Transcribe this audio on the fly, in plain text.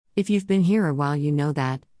If you've been here a while, you know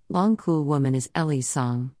that Long Cool Woman is Ellie's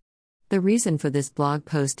song. The reason for this blog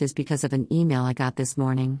post is because of an email I got this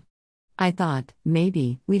morning. I thought,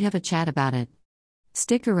 maybe, we'd have a chat about it.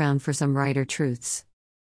 Stick around for some writer truths.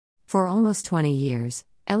 For almost 20 years,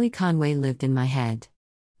 Ellie Conway lived in my head.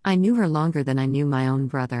 I knew her longer than I knew my own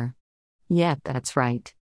brother. Yep, that's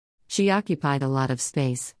right. She occupied a lot of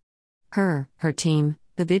space. Her team,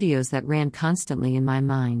 the videos that ran constantly in my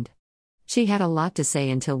mind. She had a lot to say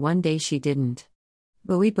until one day she didn't.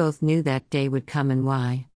 But we both knew that day would come and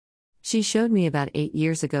why. She showed me about 8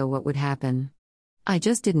 years ago what would happen. I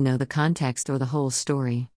just didn't know the context or the whole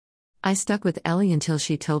story. I stuck with Ellie until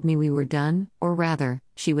she told me we were done, or rather,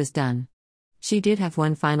 she was done. She did have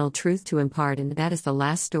one final truth to impart, and that is the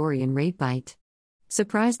last story in RateBite.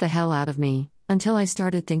 Surprised the hell out of me, until I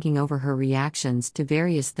started thinking over her reactions to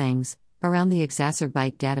various things, around the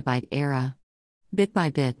Exacerbite Databyte era. Bit by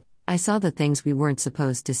bit, I saw the things we weren't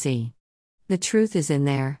supposed to see. The truth is in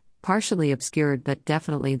there, partially obscured but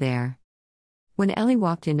definitely there. When Ellie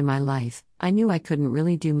walked into my life, I knew I couldn't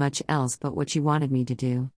really do much else but what she wanted me to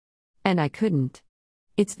do. And I couldn't.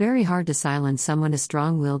 It's very hard to silence someone as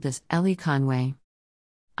strong-willed as Ellie Conway.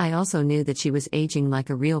 I also knew that she was aging like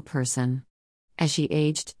a real person. As she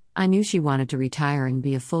aged, I knew she wanted to retire and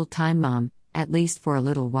be a full-time mom, at least for a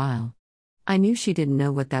little while. I knew she didn't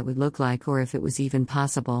know what that would look like or if it was even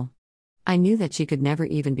possible. I knew that she could never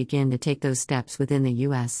even begin to take those steps within the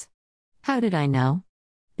US. How did I know?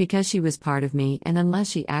 Because she was part of me, and unless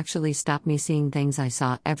she actually stopped me seeing things, I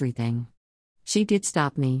saw everything. She did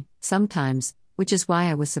stop me, sometimes, which is why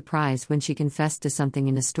I was surprised when she confessed to something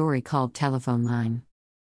in a story called Telephone Line.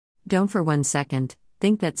 Don't for 1 second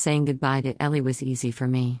think that saying goodbye to Ellie was easy for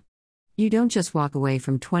me. You don't just walk away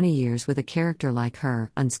from 20 years with a character like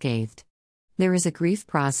her, unscathed. There is a grief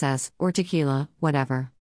process, or tequila,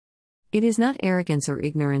 whatever. It is not arrogance or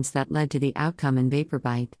ignorance that led to the outcome in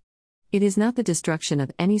VaporBite. It is not the destruction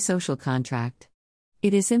of any social contract.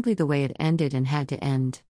 It is simply the way it ended and had to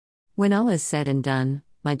end. When all is said and done,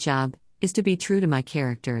 my job is to be true to my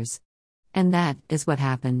characters. And that is what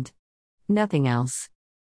happened. Nothing else.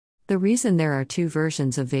 The reason there are 2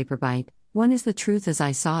 versions of VaporBite, one is the truth as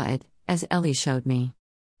I saw it, as Ellie showed me.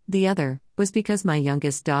 The other was because my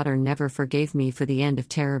youngest daughter never forgave me for the end of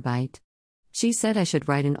Terabyte. She said I should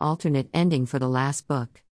write an alternate ending for the last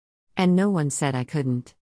book. And no one said I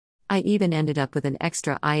couldn't. I even ended up with an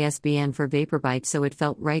extra ISBN for VaporBite, so it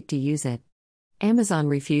felt right to use it. Amazon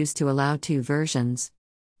refused to allow 2 versions.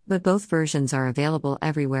 But both versions are available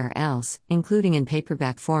everywhere else, including in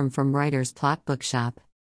paperback form from Writer's Plot Bookshop.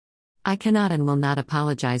 I cannot and will not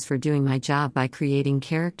apologize for doing my job by creating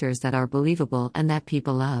characters that are believable and that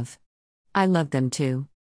people love. I love them too.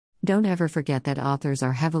 Don't ever forget that authors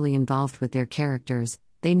are heavily involved with their characters,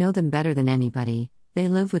 they know them better than anybody, they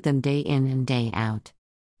live with them day in and day out.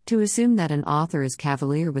 To assume that an author is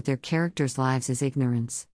cavalier with their characters' lives is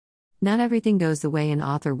ignorance. Not everything goes the way an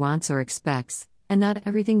author wants or expects, and not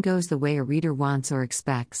everything goes the way a reader wants or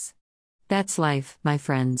expects. That's life, my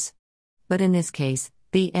friends. But in this case,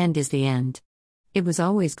 the end is the end. It was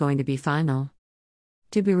always going to be final.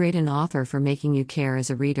 To berate an author for making you care as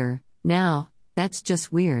a reader, now, that's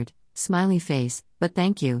just weird, smiley face, but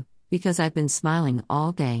thank you, because I've been smiling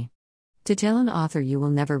all day. To tell an author you will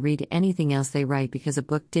never read anything else they write because a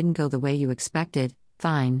book didn't go the way you expected,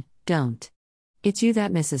 fine, don't. It's you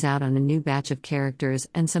that misses out on a new batch of characters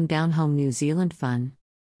and some down-home New Zealand fun.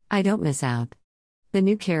 I don't miss out. The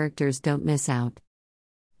new characters don't miss out.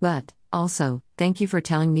 But, also, thank you for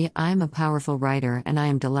telling me I am a powerful writer, and I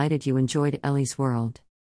am delighted you enjoyed Ellie's World.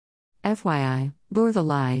 FYI, Lure the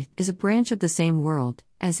Lie is a branch of the same world,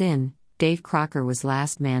 as in, Dave Crocker was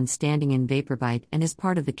last man standing in VaporBite and is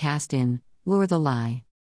part of the cast in Lure the Lie.